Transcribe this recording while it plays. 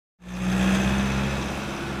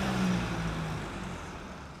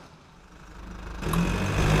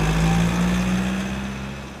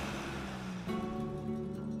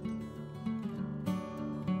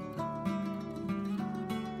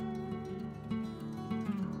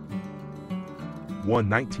One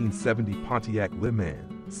 1970 Pontiac Le Mans,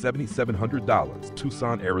 $7,700,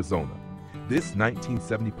 Tucson, Arizona. This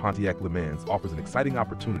 1970 Pontiac Le Mans offers an exciting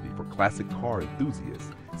opportunity for classic car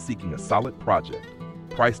enthusiasts seeking a solid project.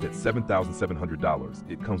 Priced at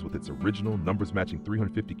 $7,700, it comes with its original numbers-matching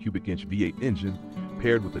 350 cubic inch V8 engine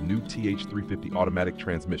paired with a new TH350 automatic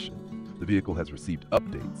transmission. The vehicle has received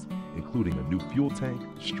updates, including a new fuel tank,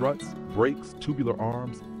 struts, brakes, tubular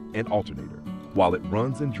arms, and alternator. While it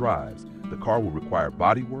runs and drives, the car will require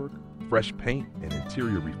bodywork, fresh paint, and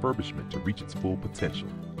interior refurbishment to reach its full potential.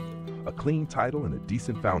 A clean title and a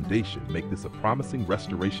decent foundation make this a promising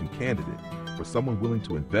restoration candidate for someone willing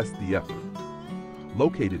to invest the effort.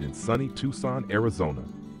 Located in sunny Tucson, Arizona,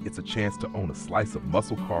 it's a chance to own a slice of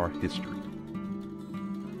muscle car history.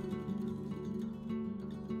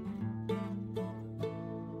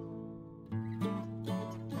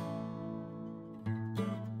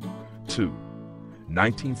 Two,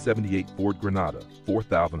 1978 Ford Granada,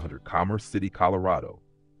 4,100, Commerce City, Colorado.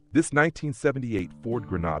 This 1978 Ford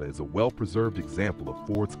Granada is a well-preserved example of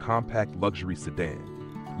Ford's compact luxury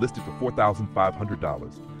sedan. Listed for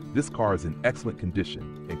 $4,500, this car is in excellent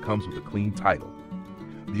condition and comes with a clean title.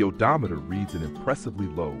 The odometer reads an impressively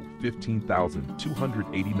low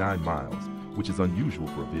 15,289 miles, which is unusual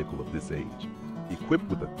for a vehicle of this age. Equipped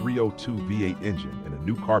with a 302 V8 engine and a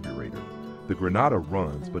new carburetor, the Granada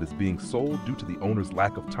runs but is being sold due to the owner's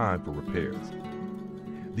lack of time for repairs.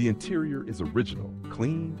 The interior is original,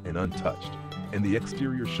 clean, and untouched, and the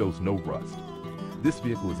exterior shows no rust. This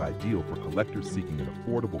vehicle is ideal for collectors seeking an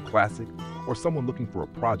affordable classic or someone looking for a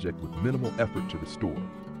project with minimal effort to restore.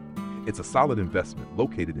 It's a solid investment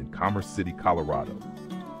located in Commerce City, Colorado.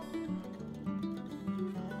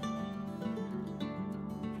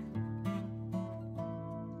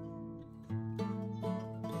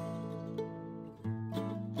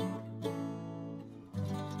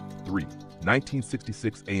 Three,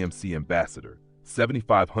 1966 AMC Ambassador,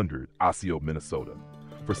 7,500, Osseo, Minnesota.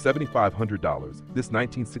 For $7,500, this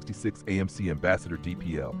 1966 AMC Ambassador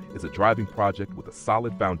DPL is a driving project with a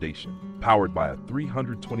solid foundation, powered by a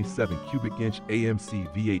 327 cubic inch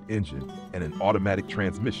AMC V8 engine and an automatic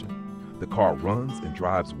transmission. The car runs and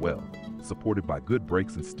drives well, supported by good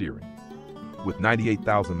brakes and steering. With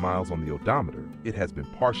 98,000 miles on the odometer, it has been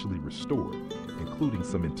partially restored, including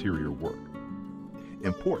some interior work.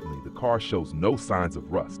 Importantly, the car shows no signs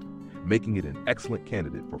of rust, making it an excellent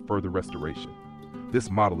candidate for further restoration. This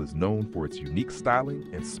model is known for its unique styling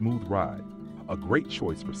and smooth ride, a great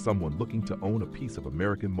choice for someone looking to own a piece of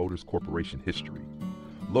American Motors Corporation history.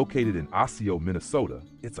 Located in Osseo, Minnesota,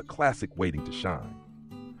 it's a classic waiting to shine.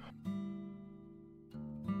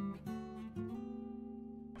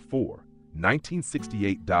 4,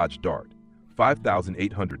 1968 Dodge Dart,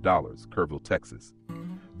 $5,800, Kerrville, Texas.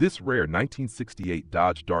 This rare 1968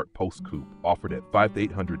 Dodge Dart Post Coupe, offered at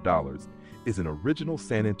 $5,800, is an original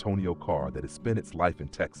San Antonio car that has spent its life in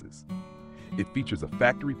Texas. It features a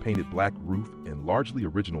factory-painted black roof and largely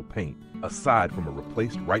original paint, aside from a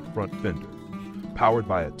replaced right front fender. Powered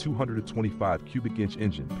by a 225 cubic inch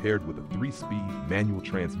engine paired with a 3-speed manual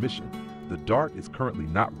transmission, the Dart is currently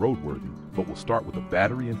not roadworthy, but will start with a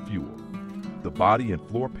battery and fuel. The body and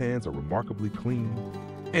floor pans are remarkably clean,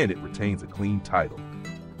 and it retains a clean title.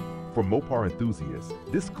 For Mopar enthusiasts,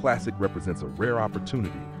 this classic represents a rare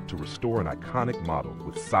opportunity to restore an iconic model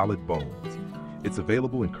with solid bones. It's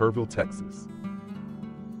available in Kerrville, Texas.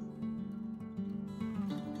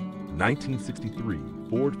 1963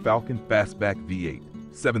 Ford Falcon Fastback V8,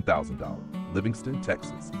 $7,000, Livingston,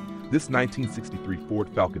 Texas. This 1963 Ford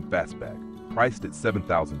Falcon Fastback, priced at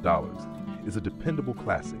 $7,000, is a dependable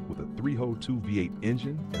classic with a 302 V8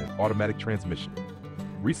 engine and an automatic transmission.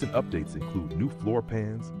 Recent updates include new floor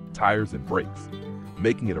pans, tires, and brakes,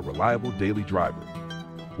 making it a reliable daily driver.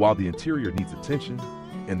 While the interior needs attention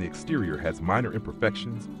and the exterior has minor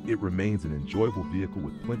imperfections, it remains an enjoyable vehicle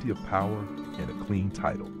with plenty of power and a clean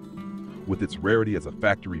title. With its rarity as a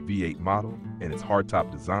factory V8 model and its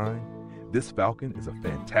hardtop design, this Falcon is a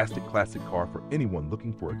fantastic classic car for anyone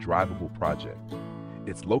looking for a drivable project.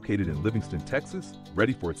 It's located in Livingston, Texas,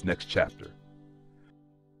 ready for its next chapter.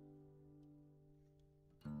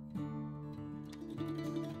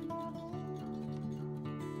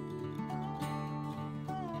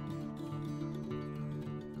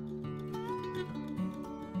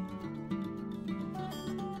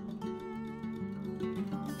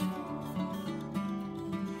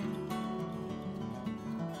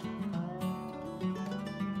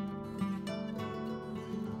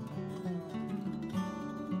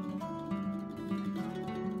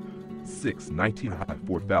 6, 1905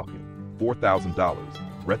 Ford Falcon,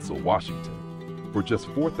 $4,000, Retzel, Washington. For just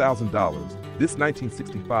 $4,000, this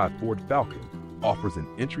 1965 Ford Falcon offers an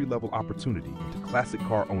entry-level opportunity into classic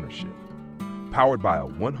car ownership. Powered by a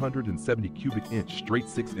 170 cubic inch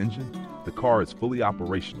straight-six engine, the car is fully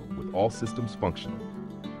operational with all systems functional.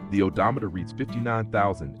 The odometer reads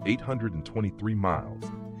 59,823 miles,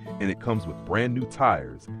 and it comes with brand new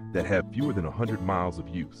tires that have fewer than 100 miles of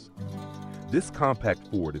use. This compact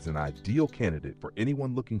Ford is an ideal candidate for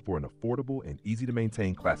anyone looking for an affordable and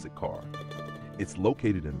easy-to-maintain classic car. It's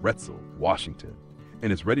located in Retzel, Washington,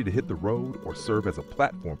 and is ready to hit the road or serve as a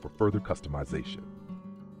platform for further customization.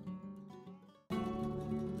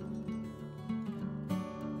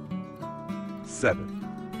 Seven,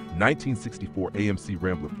 1964 AMC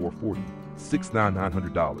Rambler 440,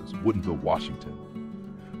 $69,900, Woodinville, Washington.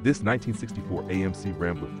 This 1964 AMC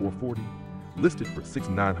Rambler 440, listed for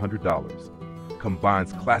 $6,900,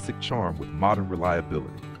 combines classic charm with modern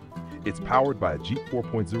reliability. It's powered by a Jeep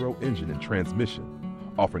 4.0 engine and transmission,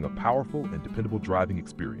 offering a powerful and dependable driving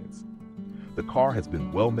experience. The car has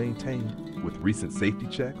been well maintained with recent safety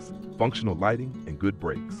checks, functional lighting, and good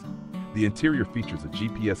brakes. The interior features a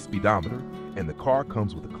GPS speedometer, and the car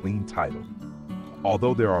comes with a clean title.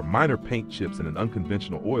 Although there are minor paint chips and an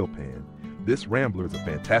unconventional oil pan, this Rambler is a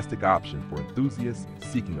fantastic option for enthusiasts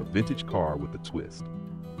seeking a vintage car with a twist.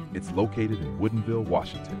 It's located in Woodinville,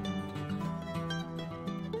 Washington.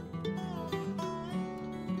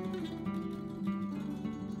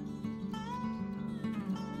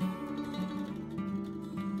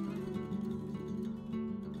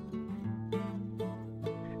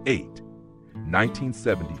 Eight,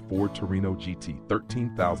 1970 Ford Torino GT,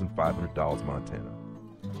 $13,500, Montana.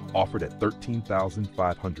 Offered at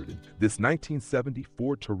 $13,500. This 1970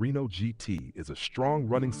 Ford Torino GT is a strong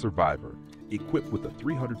running survivor equipped with a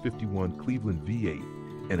 351 Cleveland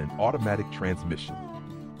V8 and an automatic transmission.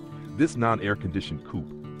 This non-air-conditioned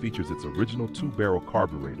coupe features its original two-barrel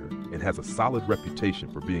carburetor and has a solid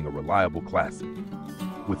reputation for being a reliable classic.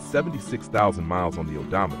 With 76,000 miles on the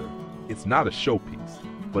odometer, it's not a showpiece,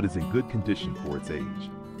 but is in good condition for its age.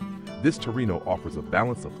 This Torino offers a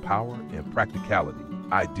balance of power and practicality,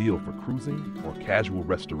 ideal for cruising or casual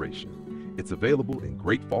restoration. It's available in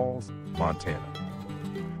Great Falls, Montana.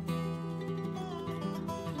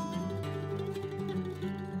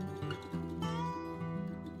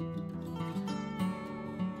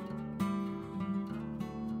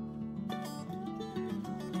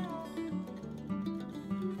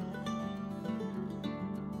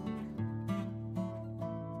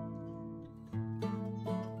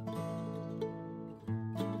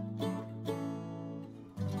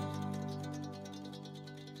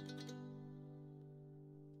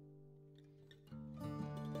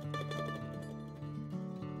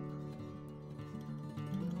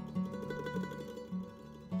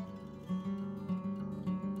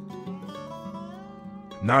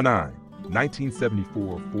 Nine,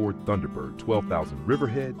 1974 Ford Thunderbird 12,000,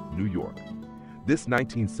 Riverhead, New York. This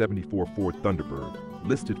 1974 Ford Thunderbird,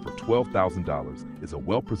 listed for $12,000, is a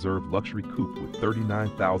well-preserved luxury coupe with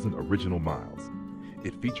 39,000 original miles.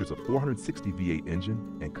 It features a 460 V8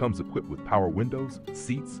 engine and comes equipped with power windows,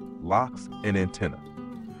 seats, locks, and antenna.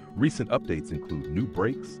 Recent updates include new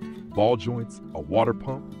brakes, ball joints, a water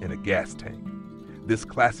pump, and a gas tank. This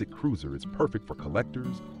classic cruiser is perfect for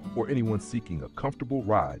collectors or anyone seeking a comfortable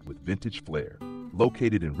ride with vintage flair.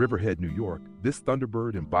 Located in Riverhead, New York, this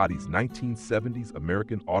Thunderbird embodies 1970s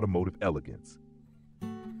American automotive elegance.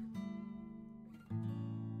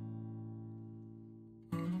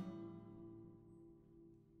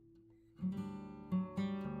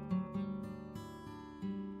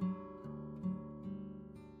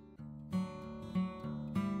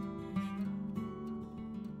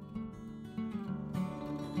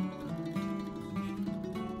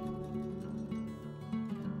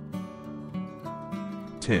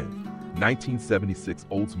 Ten, 1976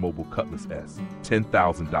 Oldsmobile Cutlass S,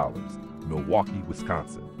 $10,000, Milwaukee,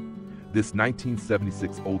 Wisconsin. This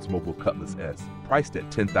 1976 Oldsmobile Cutlass S, priced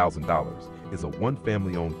at $10,000, is a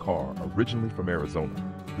one-family-owned car originally from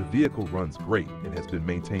Arizona. The vehicle runs great and has been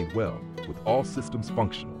maintained well, with all systems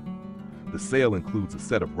functional. The sale includes a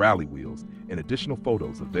set of rally wheels and additional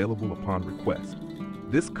photos available upon request.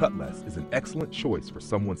 This Cutlass is an excellent choice for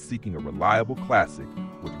someone seeking a reliable classic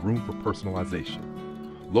with room for personalization.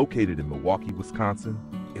 Located in Milwaukee, Wisconsin,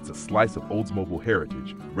 it's a slice of Oldsmobile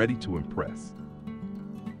heritage ready to impress.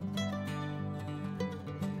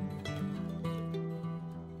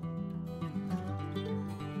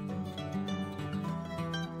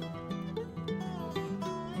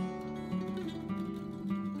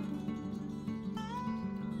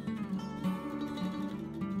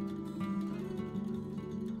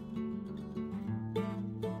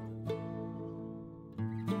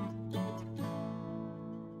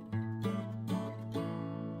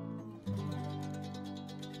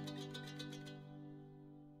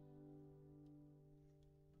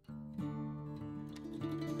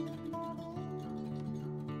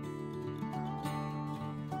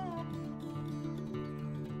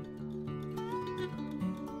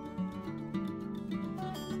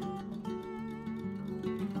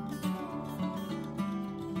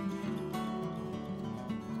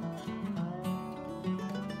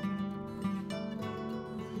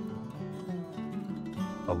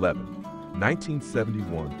 11.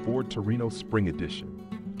 1971 Ford Torino Spring Edition,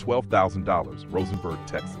 $12,000, Rosenberg,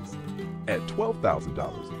 Texas. At $12,000,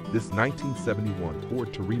 this 1971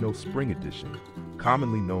 Ford Torino Spring Edition,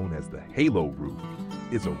 commonly known as the Halo Roof,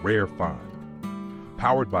 is a rare find.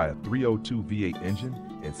 Powered by a 302 V8 engine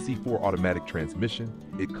and C4 automatic transmission,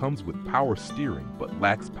 it comes with power steering but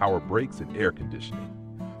lacks power brakes and air conditioning.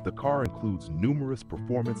 The car includes numerous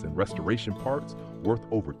performance and restoration parts worth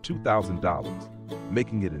over $2,000,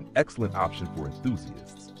 making it an excellent option for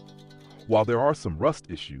enthusiasts. While there are some rust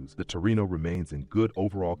issues, the Torino remains in good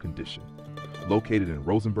overall condition. Located in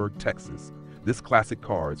Rosenberg, Texas, this classic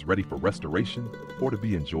car is ready for restoration or to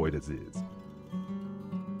be enjoyed as is.